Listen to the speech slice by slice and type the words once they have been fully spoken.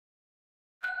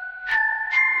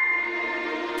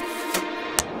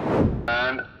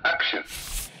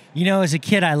protection. You know, as a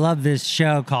kid, I loved this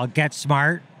show called Get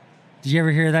Smart. Did you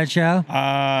ever hear that show?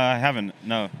 I haven't,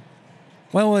 no.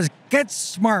 Well, it was Get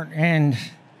Smart, and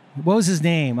what was his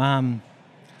name?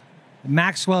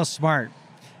 Maxwell Smart.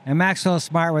 And Maxwell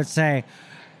Smart would say,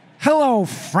 "Hello,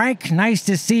 Frank. Nice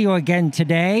to see you again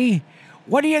today.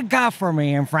 What do you got for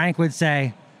me?" And Frank would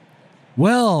say,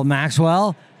 "Well,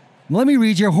 Maxwell, let me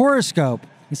read your horoscope."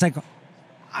 He's like,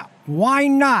 "Why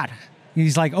not?"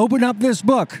 He's like, "Open up this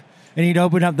book." And he'd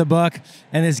open up the book,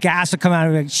 and this gas would come out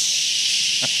and be like,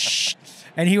 "Shh."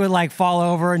 And he would like fall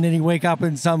over, and then he'd wake up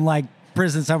in some like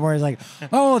prison somewhere. He's like,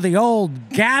 "Oh, the old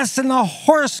gas in the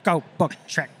horoscope book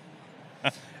trick."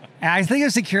 And I think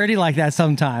of security like that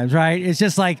sometimes, right? It's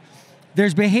just like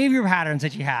there's behavior patterns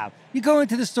that you have. You go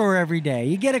into the store every day.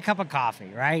 You get a cup of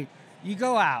coffee, right? You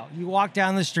go out. You walk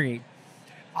down the street.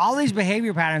 All these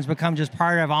behavior patterns become just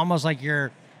part of almost like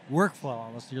your workflow,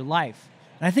 almost your life.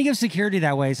 And I think of security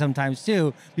that way sometimes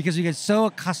too, because we get so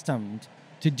accustomed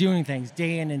to doing things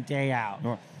day in and day out.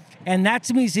 Sure. And that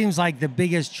to me seems like the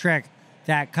biggest trick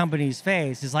that companies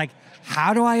face is like,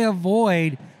 how do I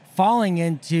avoid falling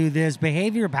into this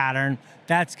behavior pattern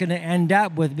that's going to end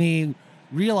up with me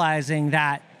realizing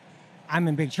that I'm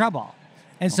in big trouble?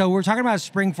 And so we're talking about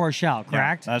Spring4Shell,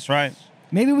 correct? Yeah, that's right.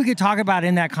 Maybe we could talk about it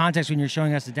in that context when you're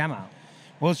showing us the demo.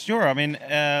 Well, sure. I mean,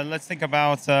 let's think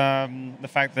about the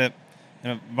fact that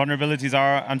vulnerabilities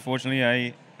are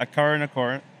unfortunately a current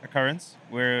occurrence.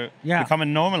 We're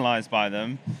becoming normalized by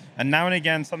them, and now and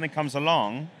again something comes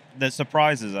along that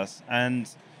surprises us. And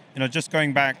just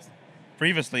going back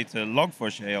previously to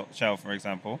Log4Shell, for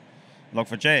example,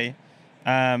 Log4j,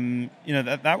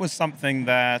 that was something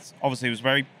that obviously was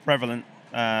very prevalent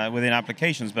within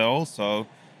applications, but also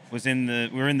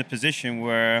we're in the position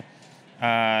where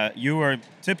you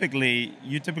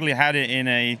typically had it in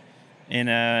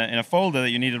a folder that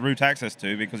you needed root access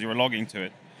to because you were logging to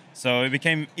it. So it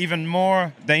became even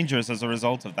more dangerous as a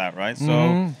result of that, right?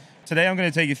 So today I'm going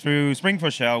to take you through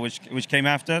Spring4Shell, which came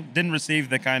after, didn't receive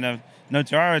the kind of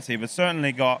notoriety, but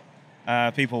certainly got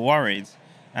people worried.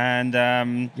 And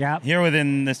here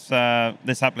within this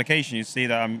application, you see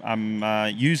that I'm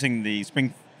using the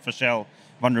Spring4Shell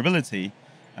vulnerability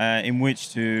in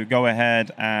which to go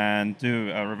ahead and do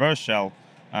a reverse shell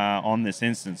on this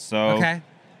instance. So,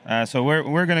 so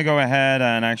we're going to go ahead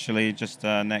and actually just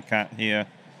netcat here,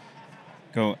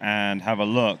 go and have a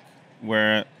look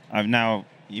where I've now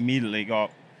immediately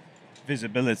got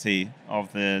visibility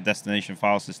of the destination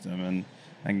file system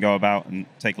and go about and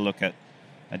take a look at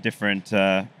different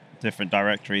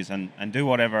directories and do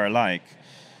whatever I like.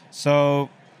 So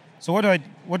what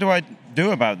do I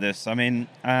do about this? I mean,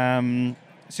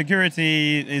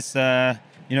 security is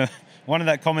one of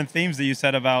the common themes that you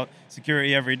said about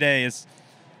security every day is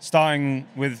starting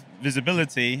with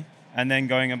visibility and then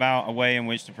going about a way in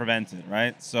which to prevent it,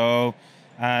 right? So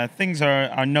things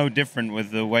are no different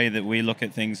with the way that we look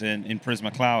at things in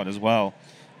Prisma Cloud as well.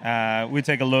 We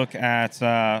take a look at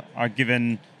our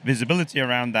given visibility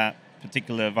around that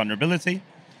particular vulnerability,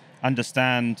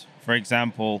 understand, for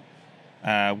example,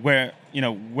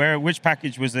 which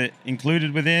package was it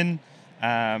included within,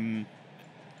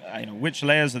 which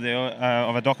layers of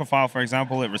a Docker file, for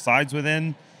example, it resides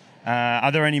within.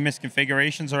 Are there any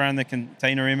misconfigurations around the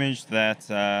container image that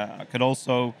could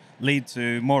also lead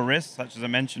to more risks, such as I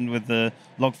mentioned with the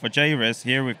Log4j risk?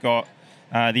 Here we've got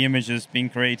the images being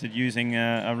created using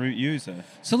a root user.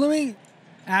 So let me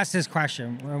ask this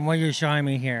question from what you're showing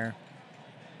me here.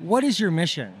 What is your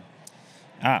mission?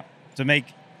 To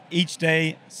make each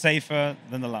day safer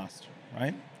than the last,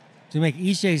 right? To make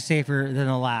each day safer than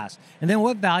the last. And then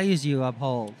what values do you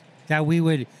uphold that we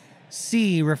would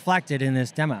see reflected in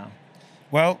this demo?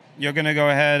 Well, you're going to go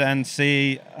ahead and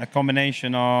see a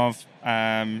combination of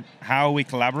how we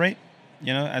collaborate.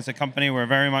 As a company, we're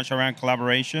very much around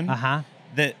collaboration.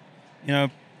 That,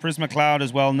 Prisma Cloud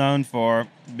is well known for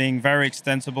being very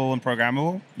extensible and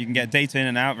programmable. You can get data in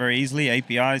and out very easily,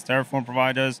 APIs, Terraform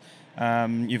providers.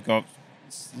 You've got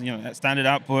standard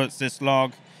output,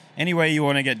 syslog. Any way you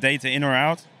want to get data in or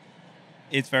out,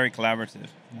 it's very collaborative.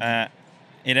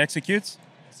 It executes,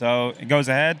 so it goes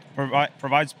ahead,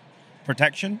 provides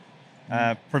protection,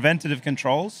 preventative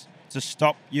controls to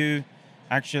stop you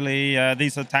actually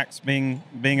these attacks being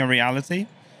a reality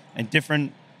in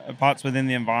different parts within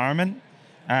the environment.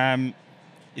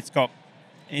 It's got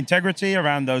integrity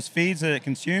around those feeds that it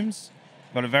consumes.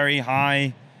 Got a very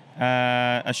high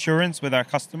assurance with our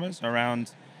customers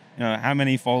around how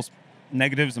many false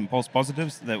negatives and false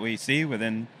positives that we see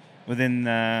within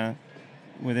the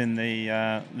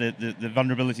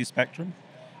vulnerability spectrum.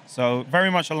 So very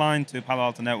much aligned to Palo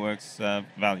Alto Networks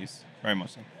values, very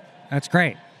much so. That's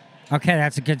great. Okay,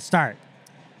 that's a good start.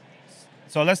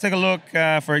 So let's take a look,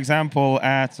 for example,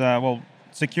 at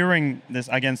securing this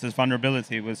against this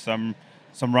vulnerability with some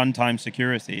runtime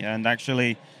security. And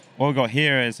actually, what we've got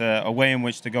here is a way in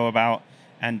which to go about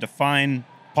and define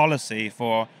policy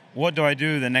for what do I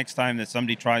do the next time that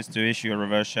somebody tries to issue a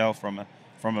reverse shell from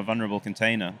a vulnerable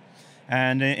container.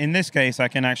 And in this case, I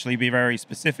can actually be very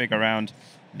specific around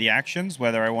the actions,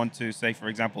 whether I want to, say, for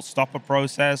example, stop a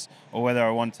process, or whether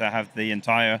I want to have the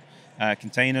entire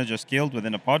container just killed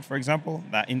within a pod, for example,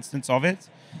 that instance of it.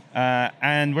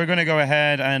 And we're going to go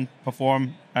ahead and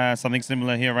perform something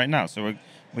similar here right now. So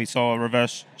we saw a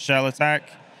reverse shell attack.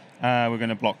 We're going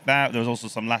to block that. There's also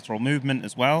some lateral movement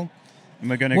as well. And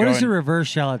we're going to What is a reverse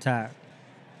shell attack?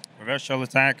 Reverse shell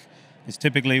attack is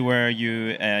typically where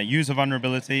you use a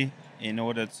vulnerability in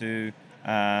order to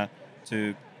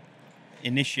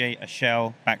initiate a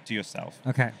shell back to yourself.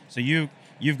 Okay. So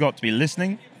you've got to be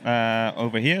listening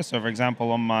over here. So for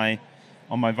example, on my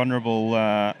vulnerable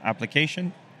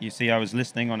application, you see I was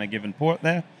listening on a given port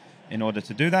there in order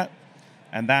to do that,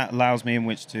 and that allows me in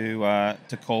which to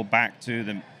call back to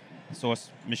the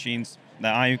source machines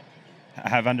that I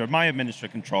have under my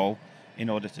administrator control in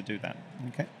order to do that.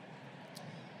 Okay.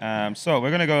 So we're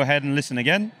going to go ahead and listen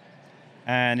again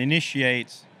and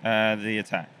initiate the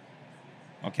attack.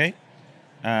 Okay.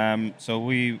 So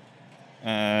you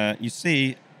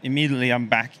see, immediately I'm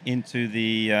back into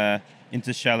the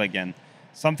into shell again.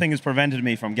 Something has prevented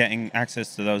me from getting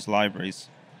access to those libraries.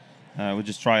 We'll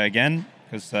just try again,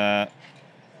 because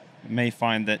may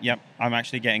find that, yep, I'm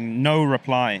actually getting no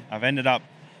reply. I've ended up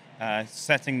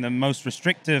setting the most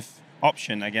restrictive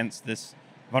option against this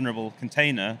vulnerable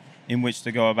container in which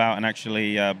to go about and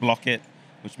actually block it,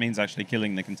 which means actually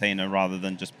killing the container rather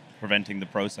than just preventing the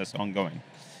process ongoing.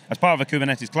 As part of a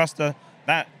Kubernetes cluster,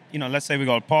 that, let's say we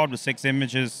got a pod with 6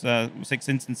 images, 6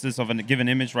 instances of a given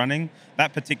image running,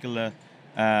 that particular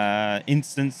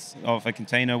instance of a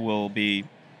container will be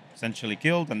essentially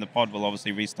killed, and the pod will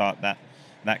obviously restart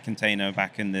that container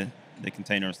back in the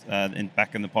containers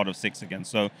back in the pod of 6 again.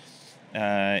 So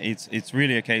it's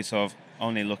really a case of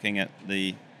only looking at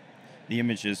the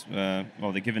images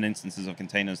or the given instances of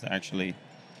containers that actually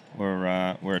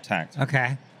were attacked.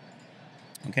 Okay.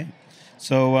 Okay.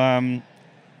 So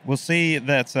we'll see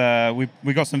that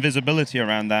we got some visibility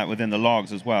around that within the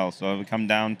logs as well. So we come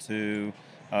down to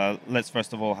let's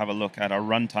first of all have a look at our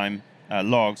runtime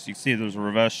logs. You see there's a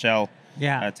reverse shell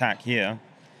attack here.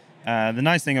 The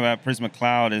nice thing about Prisma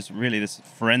Cloud is really this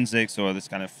forensics, or this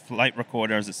kind of flight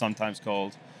recorder, as it's sometimes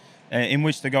called, in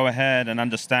which to go ahead and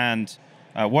understand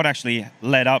what actually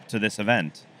led up to this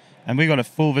event. And we got a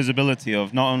full visibility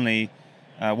of not only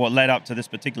what led up to this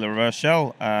particular reverse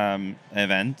shell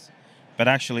event, but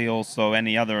actually also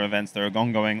any other events that are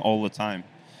ongoing all the time.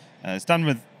 It's done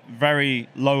with very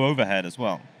low overhead as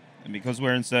well. And because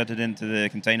we're inserted into the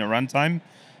container runtime,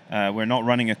 we're not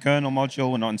running a kernel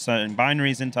module, we're not inserting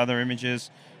binaries into other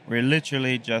images. We're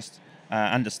literally just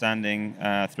understanding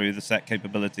through the set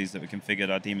capabilities that we configured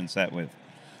our daemon set with.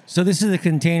 So this is the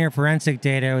container forensic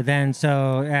data. Then,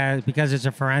 so because it's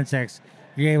a forensics,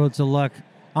 you're able to look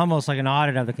almost like an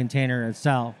audit of the container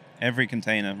itself. Every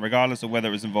container, regardless of whether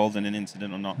it was involved in an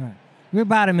incident or not. Right. We have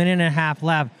about a minute and a half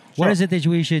left. Sure. What is it that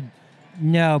we should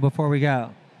know before we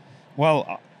go?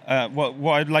 Well,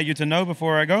 what I'd like you to know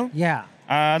before I go? Yeah.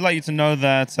 I'd like you to know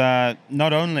that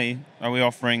not only are we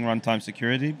offering runtime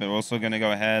security, but we're also going to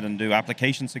go ahead and do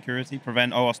application security,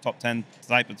 prevent OWASP top 10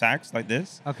 type attacks like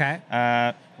this. Okay.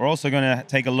 We're also going to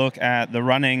take a look at the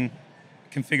running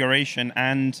configuration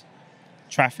and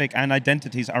traffic and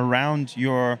identities around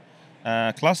your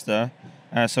cluster.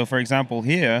 So for example,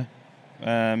 here,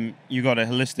 you got a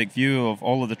holistic view of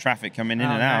all of the traffic coming in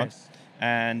and out. Nice.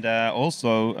 And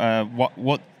also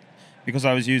what because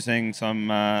I was using some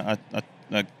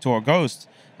a Tor Ghost,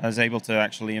 I was able to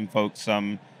actually invoke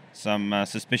some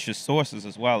suspicious sources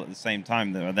as well at the same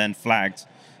time that are then flagged,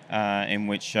 in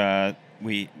which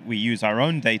we use our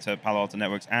own data, Palo Alto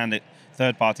Networks, and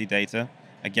third-party data,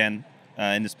 again,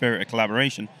 in the spirit of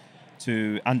collaboration,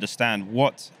 to understand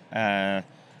what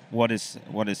is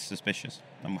suspicious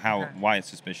and why it's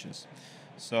suspicious.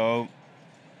 So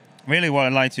really what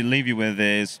I'd like to leave you with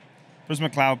is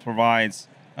Prisma Cloud provides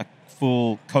a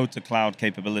full code-to-cloud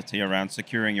capability around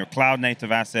securing your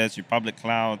cloud-native assets, your public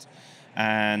cloud,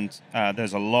 and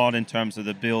there's a lot in terms of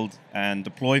the build and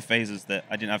deploy phases that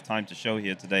I didn't have time to show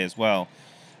here today as well.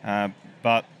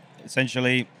 But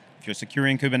essentially, if you're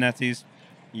securing Kubernetes,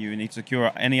 you need to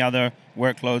secure any other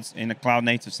workloads in a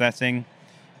cloud-native setting,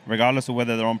 regardless of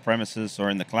whether they're on-premises or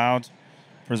in the cloud.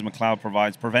 Prisma Cloud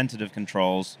provides preventative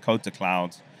controls,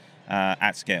 code-to-cloud,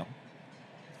 at scale.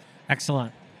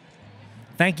 Excellent.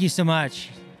 Thank you so much.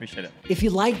 Appreciate it. If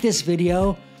you like this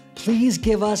video, please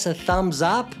give us a thumbs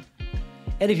up.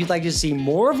 And if you'd like to see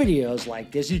more videos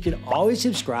like this, you can always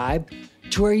subscribe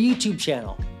to our YouTube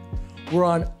channel. We're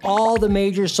on all the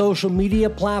major social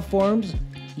media platforms.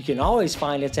 You can always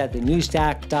find us at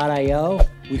thenewstack.io.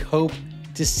 We hope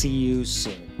to see you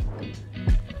soon.